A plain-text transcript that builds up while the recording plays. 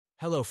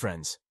Hello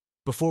friends.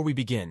 Before we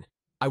begin,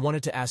 I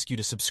wanted to ask you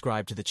to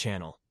subscribe to the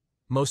channel.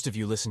 Most of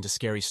you listen to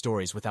scary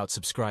stories without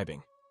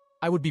subscribing.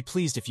 I would be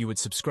pleased if you would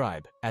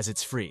subscribe, as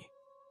it's free.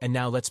 And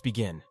now let's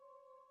begin.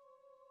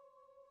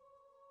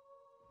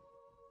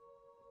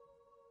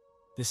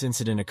 This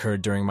incident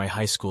occurred during my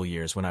high school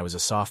years when I was a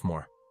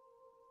sophomore.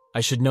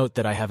 I should note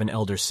that I have an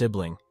elder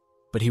sibling,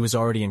 but he was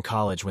already in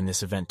college when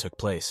this event took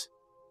place.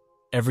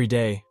 Every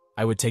day,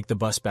 I would take the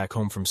bus back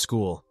home from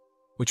school,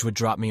 which would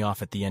drop me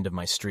off at the end of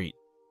my street.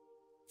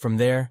 From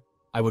there,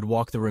 I would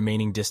walk the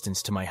remaining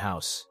distance to my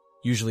house,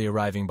 usually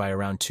arriving by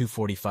around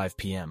 2:45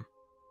 p.m.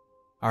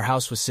 Our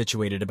house was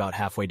situated about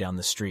halfway down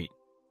the street.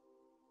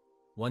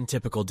 One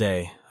typical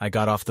day, I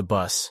got off the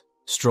bus,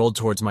 strolled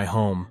towards my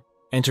home,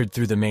 entered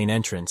through the main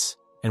entrance,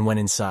 and went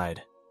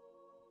inside.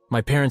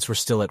 My parents were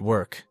still at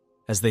work,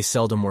 as they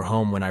seldom were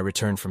home when I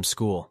returned from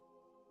school.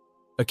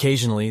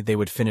 Occasionally, they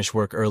would finish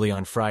work early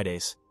on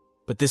Fridays,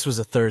 but this was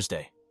a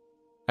Thursday.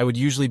 I would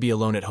usually be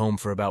alone at home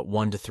for about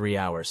 1 to 3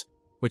 hours,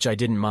 which I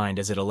didn't mind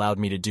as it allowed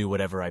me to do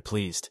whatever I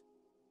pleased.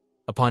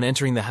 Upon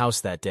entering the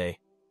house that day,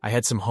 I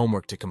had some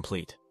homework to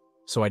complete,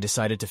 so I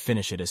decided to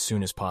finish it as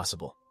soon as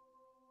possible.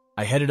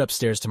 I headed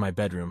upstairs to my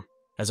bedroom,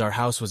 as our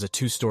house was a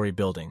 2-story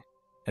building,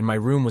 and my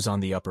room was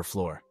on the upper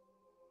floor.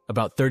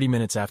 About 30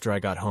 minutes after I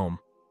got home,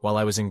 while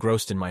I was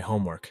engrossed in my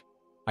homework,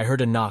 I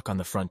heard a knock on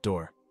the front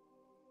door.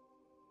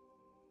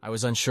 I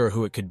was unsure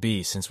who it could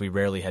be since we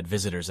rarely had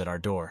visitors at our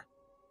door.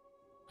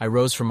 I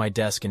rose from my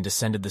desk and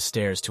descended the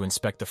stairs to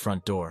inspect the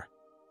front door.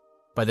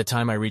 By the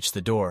time I reached the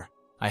door,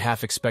 I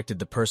half expected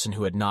the person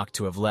who had knocked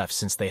to have left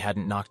since they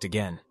hadn't knocked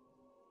again.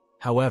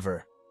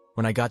 However,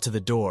 when I got to the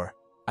door,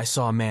 I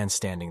saw a man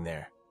standing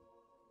there.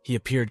 He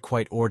appeared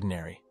quite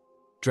ordinary,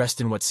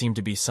 dressed in what seemed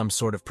to be some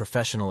sort of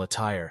professional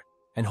attire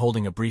and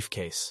holding a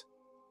briefcase.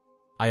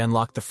 I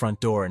unlocked the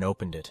front door and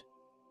opened it.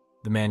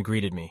 The man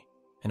greeted me,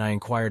 and I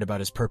inquired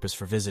about his purpose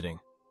for visiting.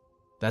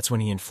 That's when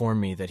he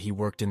informed me that he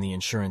worked in the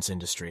insurance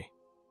industry.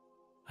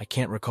 I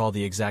can't recall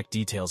the exact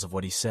details of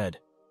what he said,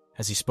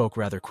 as he spoke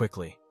rather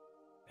quickly,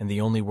 and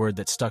the only word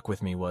that stuck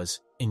with me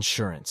was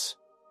insurance.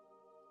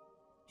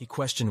 He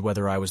questioned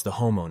whether I was the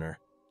homeowner,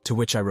 to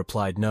which I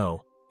replied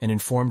no, and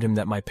informed him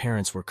that my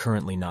parents were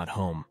currently not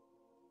home.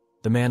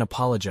 The man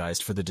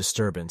apologized for the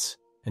disturbance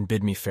and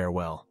bid me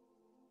farewell.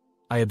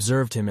 I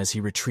observed him as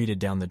he retreated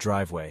down the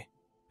driveway,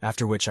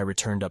 after which I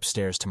returned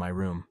upstairs to my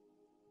room.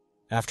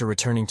 After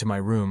returning to my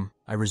room,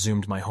 I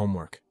resumed my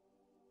homework.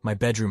 My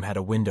bedroom had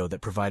a window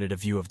that provided a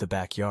view of the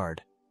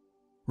backyard.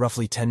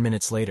 Roughly 10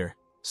 minutes later,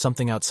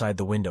 something outside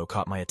the window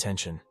caught my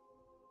attention.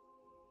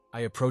 I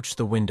approached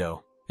the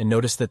window and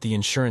noticed that the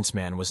insurance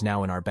man was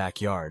now in our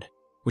backyard,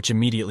 which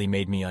immediately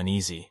made me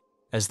uneasy,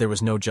 as there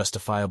was no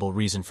justifiable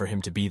reason for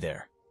him to be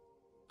there.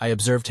 I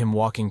observed him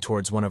walking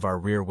towards one of our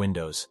rear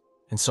windows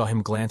and saw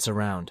him glance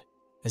around,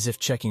 as if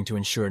checking to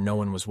ensure no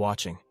one was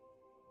watching.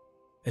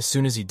 As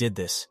soon as he did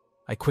this,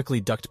 I quickly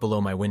ducked below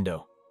my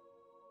window.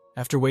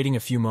 After waiting a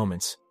few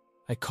moments,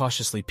 I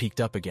cautiously peeked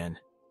up again,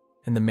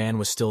 and the man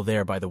was still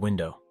there by the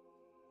window.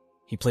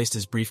 He placed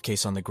his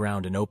briefcase on the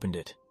ground and opened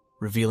it,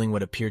 revealing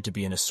what appeared to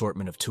be an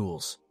assortment of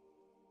tools.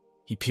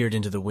 He peered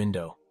into the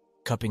window,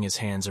 cupping his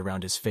hands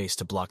around his face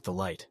to block the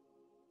light.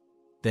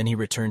 Then he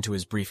returned to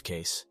his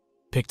briefcase,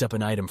 picked up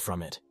an item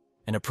from it,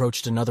 and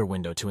approached another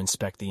window to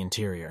inspect the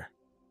interior.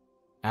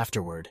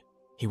 Afterward,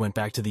 he went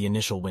back to the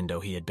initial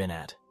window he had been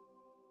at.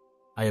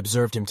 I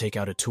observed him take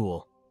out a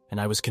tool, and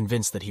I was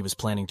convinced that he was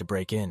planning to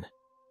break in.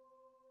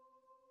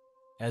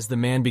 As the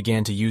man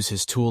began to use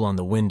his tool on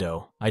the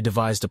window, I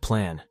devised a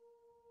plan.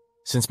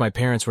 Since my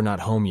parents were not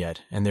home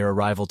yet and their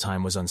arrival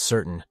time was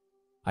uncertain,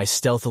 I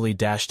stealthily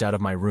dashed out of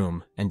my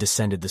room and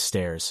descended the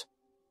stairs.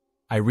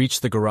 I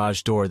reached the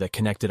garage door that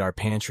connected our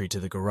pantry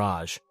to the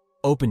garage,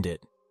 opened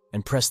it,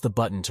 and pressed the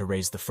button to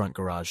raise the front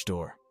garage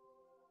door.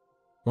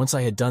 Once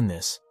I had done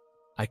this,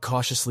 I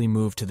cautiously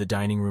moved to the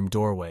dining room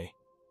doorway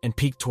and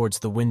peeked towards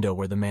the window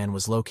where the man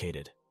was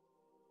located.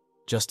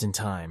 Just in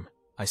time,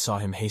 I saw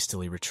him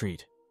hastily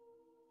retreat.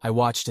 I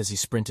watched as he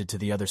sprinted to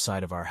the other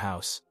side of our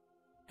house,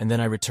 and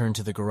then I returned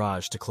to the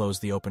garage to close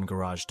the open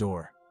garage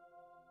door.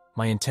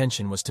 My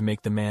intention was to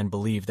make the man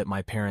believe that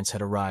my parents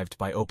had arrived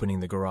by opening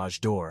the garage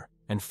door,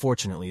 and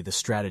fortunately the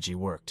strategy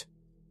worked.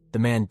 The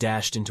man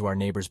dashed into our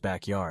neighbor's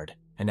backyard,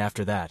 and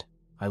after that,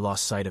 I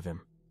lost sight of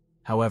him.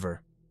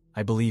 However,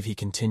 I believe he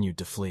continued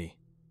to flee.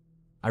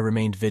 I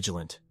remained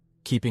vigilant,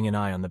 keeping an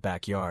eye on the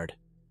backyard,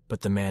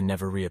 but the man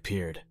never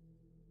reappeared.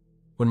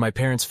 When my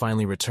parents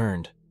finally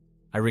returned,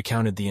 I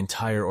recounted the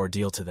entire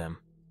ordeal to them.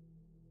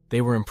 They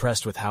were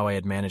impressed with how I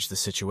had managed the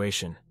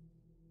situation.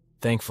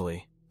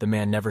 Thankfully, the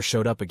man never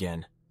showed up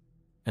again,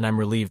 and I'm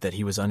relieved that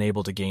he was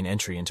unable to gain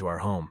entry into our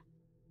home.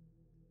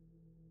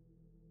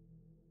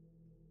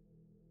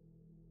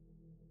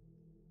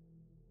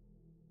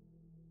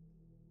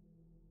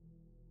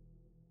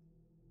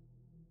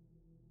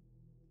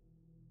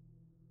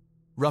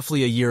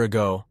 Roughly a year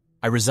ago,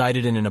 I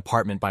resided in an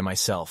apartment by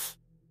myself.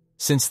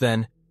 Since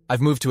then,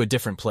 I've moved to a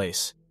different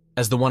place,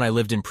 as the one I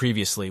lived in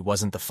previously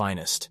wasn't the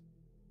finest.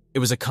 It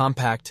was a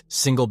compact,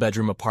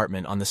 single-bedroom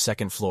apartment on the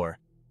second floor,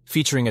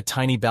 featuring a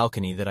tiny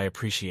balcony that I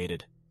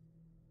appreciated.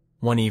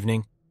 One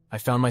evening, I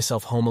found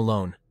myself home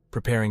alone,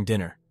 preparing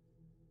dinner.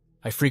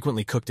 I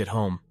frequently cooked at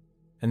home,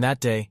 and that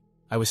day,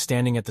 I was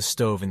standing at the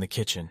stove in the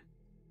kitchen.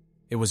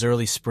 It was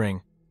early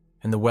spring,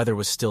 and the weather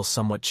was still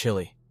somewhat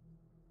chilly.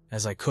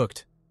 As I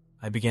cooked,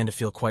 I began to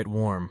feel quite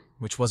warm,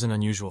 which wasn't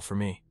unusual for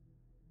me.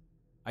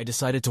 I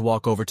decided to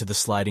walk over to the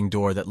sliding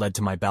door that led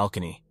to my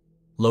balcony,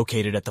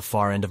 located at the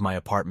far end of my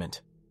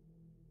apartment.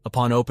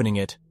 Upon opening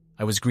it,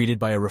 I was greeted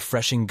by a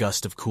refreshing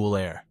gust of cool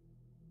air.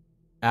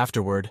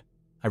 Afterward,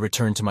 I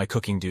returned to my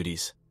cooking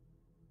duties.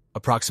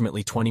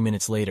 Approximately 20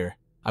 minutes later,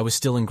 I was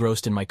still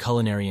engrossed in my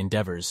culinary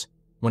endeavors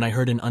when I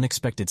heard an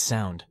unexpected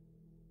sound.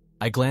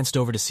 I glanced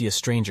over to see a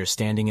stranger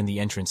standing in the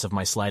entrance of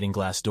my sliding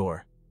glass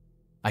door.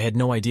 I had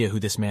no idea who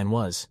this man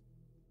was.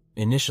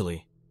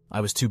 Initially, I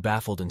was too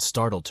baffled and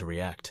startled to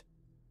react.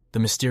 The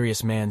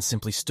mysterious man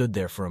simply stood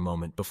there for a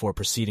moment before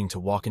proceeding to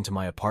walk into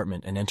my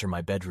apartment and enter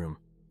my bedroom,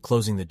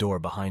 closing the door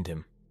behind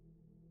him.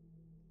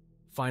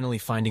 Finally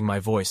finding my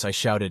voice, I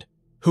shouted,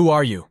 "Who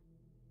are you?"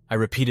 I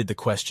repeated the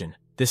question,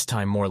 this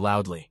time more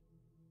loudly.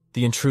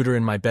 The intruder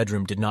in my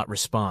bedroom did not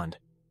respond,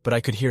 but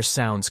I could hear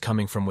sounds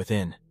coming from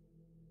within.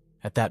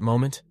 At that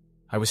moment,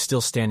 I was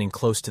still standing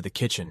close to the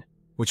kitchen,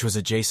 which was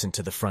adjacent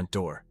to the front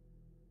door.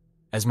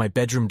 As my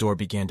bedroom door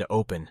began to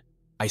open,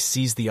 I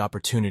seized the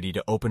opportunity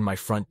to open my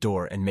front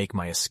door and make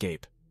my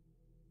escape.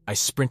 I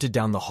sprinted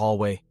down the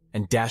hallway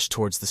and dashed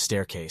towards the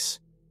staircase.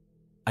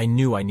 I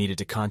knew I needed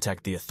to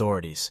contact the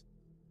authorities,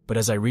 but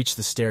as I reached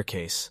the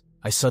staircase,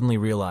 I suddenly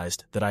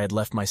realized that I had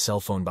left my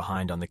cell phone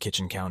behind on the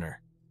kitchen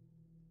counter.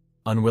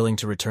 Unwilling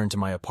to return to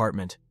my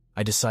apartment,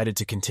 I decided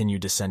to continue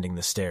descending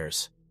the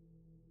stairs.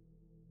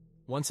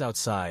 Once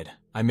outside,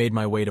 I made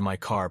my way to my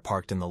car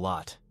parked in the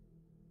lot.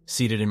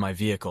 Seated in my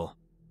vehicle,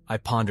 I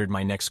pondered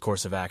my next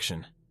course of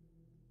action.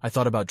 I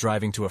thought about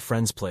driving to a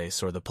friend's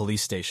place or the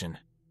police station,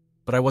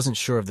 but I wasn't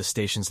sure of the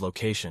station's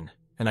location,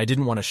 and I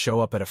didn't want to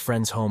show up at a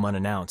friend's home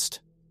unannounced.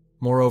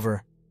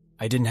 Moreover,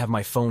 I didn't have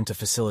my phone to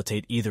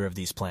facilitate either of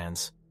these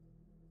plans.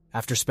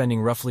 After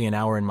spending roughly an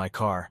hour in my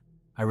car,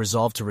 I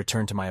resolved to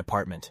return to my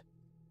apartment.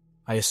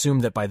 I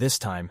assumed that by this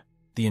time,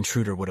 the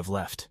intruder would have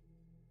left.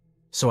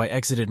 So I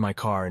exited my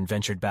car and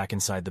ventured back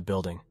inside the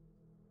building.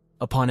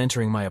 Upon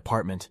entering my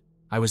apartment,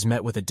 I was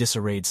met with a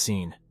disarrayed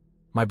scene,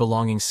 my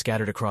belongings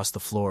scattered across the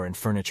floor and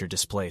furniture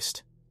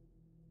displaced.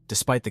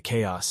 Despite the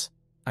chaos,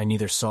 I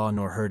neither saw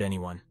nor heard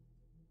anyone.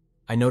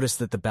 I noticed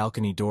that the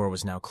balcony door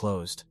was now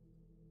closed.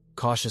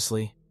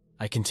 Cautiously,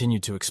 I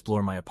continued to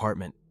explore my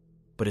apartment,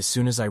 but as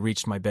soon as I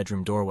reached my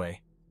bedroom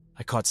doorway,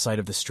 I caught sight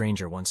of the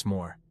stranger once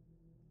more.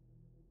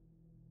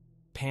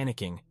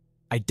 Panicking,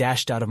 I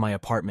dashed out of my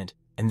apartment,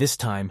 and this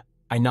time,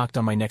 I knocked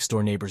on my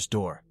next-door neighbor's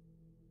door.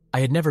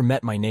 I had never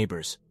met my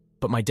neighbors,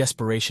 but my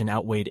desperation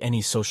outweighed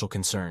any social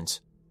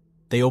concerns.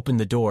 They opened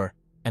the door,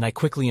 and I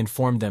quickly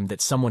informed them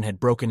that someone had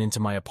broken into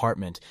my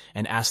apartment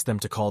and asked them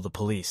to call the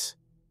police.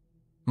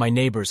 My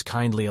neighbors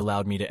kindly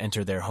allowed me to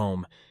enter their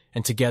home,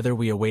 and together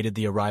we awaited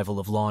the arrival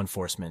of law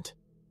enforcement.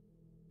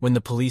 When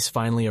the police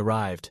finally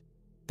arrived,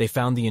 they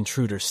found the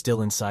intruder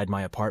still inside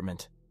my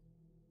apartment.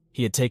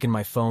 He had taken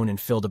my phone and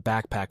filled a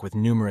backpack with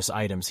numerous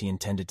items he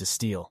intended to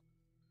steal.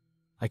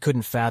 I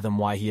couldn't fathom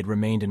why he had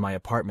remained in my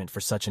apartment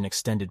for such an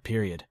extended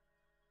period.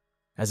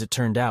 As it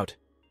turned out,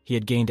 he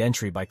had gained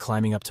entry by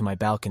climbing up to my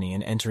balcony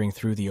and entering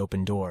through the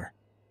open door.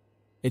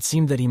 It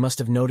seemed that he must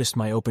have noticed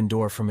my open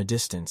door from a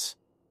distance.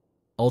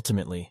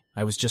 Ultimately,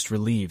 I was just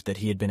relieved that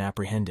he had been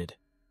apprehended.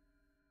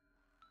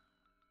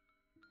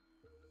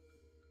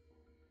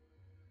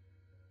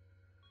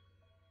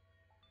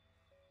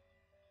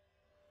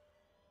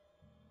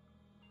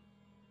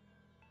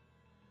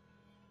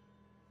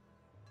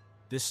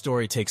 This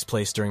story takes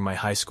place during my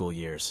high school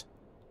years.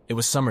 It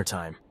was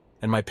summertime,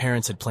 and my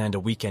parents had planned a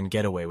weekend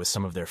getaway with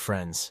some of their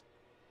friends.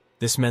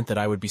 This meant that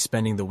I would be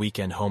spending the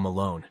weekend home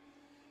alone.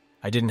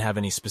 I didn't have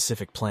any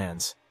specific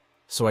plans,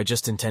 so I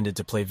just intended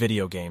to play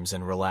video games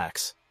and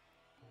relax.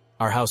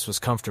 Our house was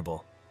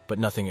comfortable, but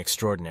nothing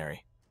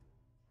extraordinary.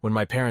 When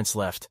my parents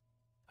left,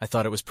 I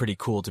thought it was pretty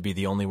cool to be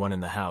the only one in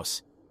the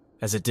house,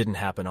 as it didn't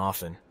happen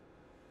often.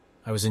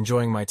 I was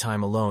enjoying my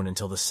time alone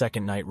until the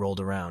second night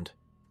rolled around.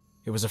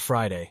 It was a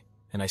Friday,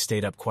 and I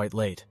stayed up quite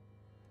late.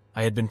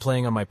 I had been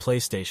playing on my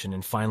PlayStation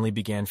and finally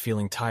began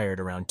feeling tired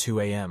around 2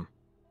 a.m.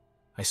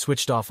 I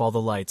switched off all the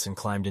lights and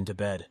climbed into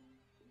bed.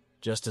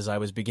 Just as I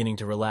was beginning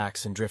to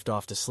relax and drift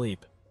off to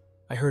sleep,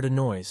 I heard a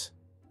noise.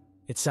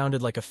 It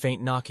sounded like a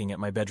faint knocking at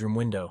my bedroom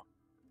window.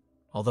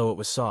 Although it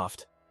was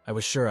soft, I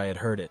was sure I had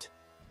heard it.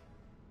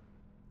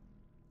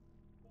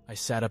 I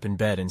sat up in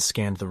bed and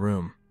scanned the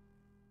room.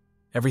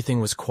 Everything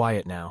was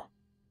quiet now.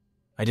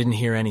 I didn't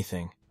hear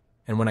anything,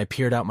 and when I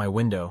peered out my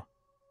window,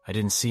 I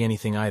didn't see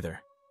anything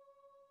either.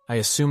 I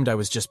assumed I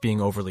was just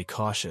being overly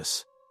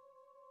cautious.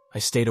 I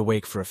stayed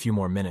awake for a few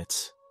more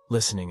minutes,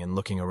 listening and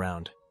looking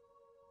around.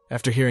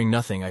 After hearing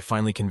nothing, I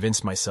finally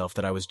convinced myself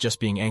that I was just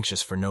being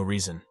anxious for no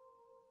reason.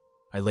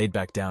 I laid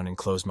back down and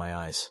closed my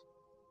eyes.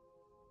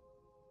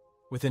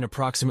 Within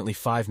approximately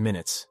 5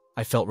 minutes,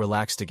 I felt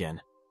relaxed again.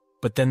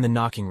 But then the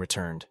knocking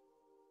returned.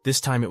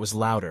 This time it was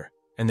louder,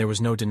 and there was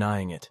no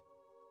denying it.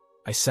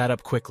 I sat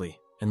up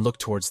quickly and looked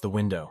towards the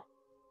window.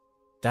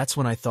 That's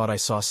when I thought I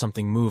saw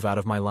something move out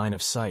of my line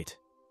of sight.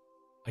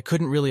 I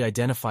couldn't really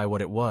identify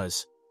what it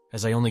was,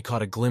 as I only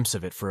caught a glimpse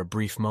of it for a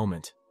brief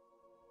moment.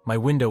 My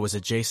window was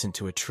adjacent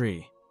to a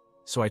tree,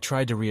 so I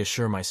tried to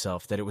reassure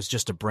myself that it was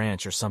just a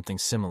branch or something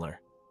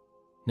similar.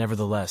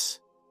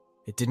 Nevertheless,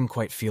 it didn't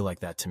quite feel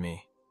like that to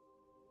me.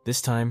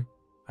 This time,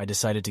 I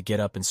decided to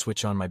get up and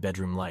switch on my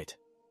bedroom light.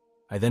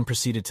 I then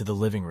proceeded to the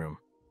living room,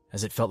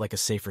 as it felt like a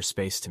safer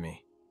space to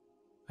me.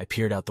 I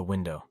peered out the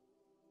window.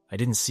 I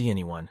didn't see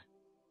anyone,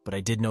 but I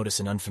did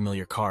notice an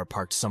unfamiliar car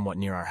parked somewhat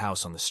near our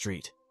house on the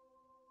street.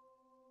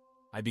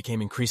 I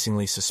became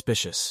increasingly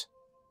suspicious.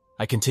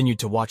 I continued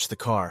to watch the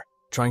car,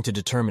 trying to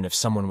determine if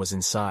someone was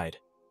inside.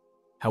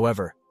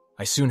 However,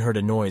 I soon heard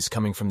a noise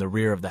coming from the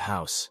rear of the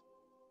house.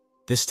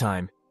 This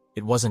time,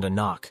 it wasn't a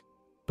knock,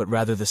 but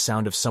rather the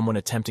sound of someone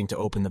attempting to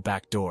open the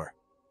back door.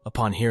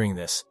 Upon hearing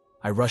this,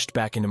 I rushed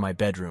back into my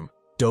bedroom,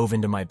 dove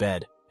into my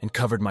bed, and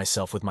covered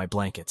myself with my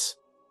blankets.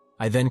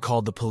 I then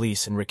called the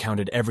police and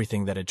recounted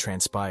everything that had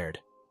transpired.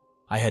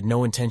 I had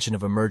no intention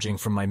of emerging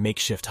from my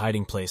makeshift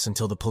hiding place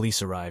until the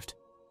police arrived.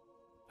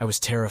 I was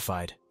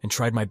terrified and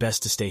tried my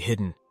best to stay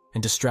hidden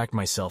and distract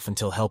myself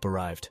until help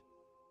arrived.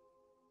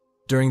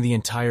 During the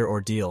entire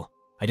ordeal,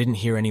 I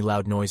didn't hear any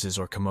loud noises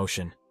or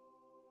commotion.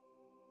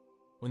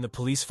 When the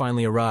police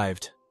finally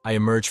arrived, I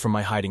emerged from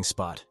my hiding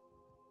spot.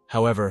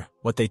 However,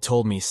 what they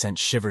told me sent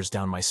shivers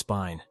down my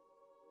spine.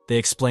 They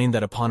explained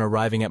that upon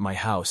arriving at my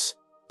house,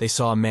 they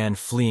saw a man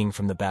fleeing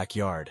from the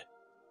backyard.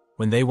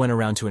 When they went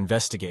around to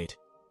investigate,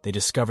 they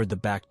discovered the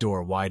back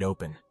door wide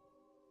open.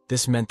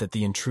 This meant that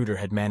the intruder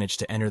had managed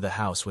to enter the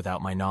house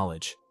without my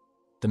knowledge.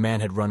 The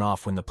man had run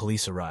off when the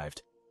police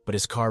arrived, but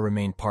his car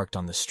remained parked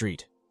on the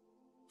street.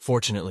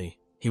 Fortunately,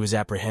 he was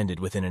apprehended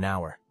within an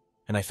hour,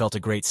 and I felt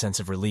a great sense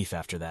of relief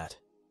after that.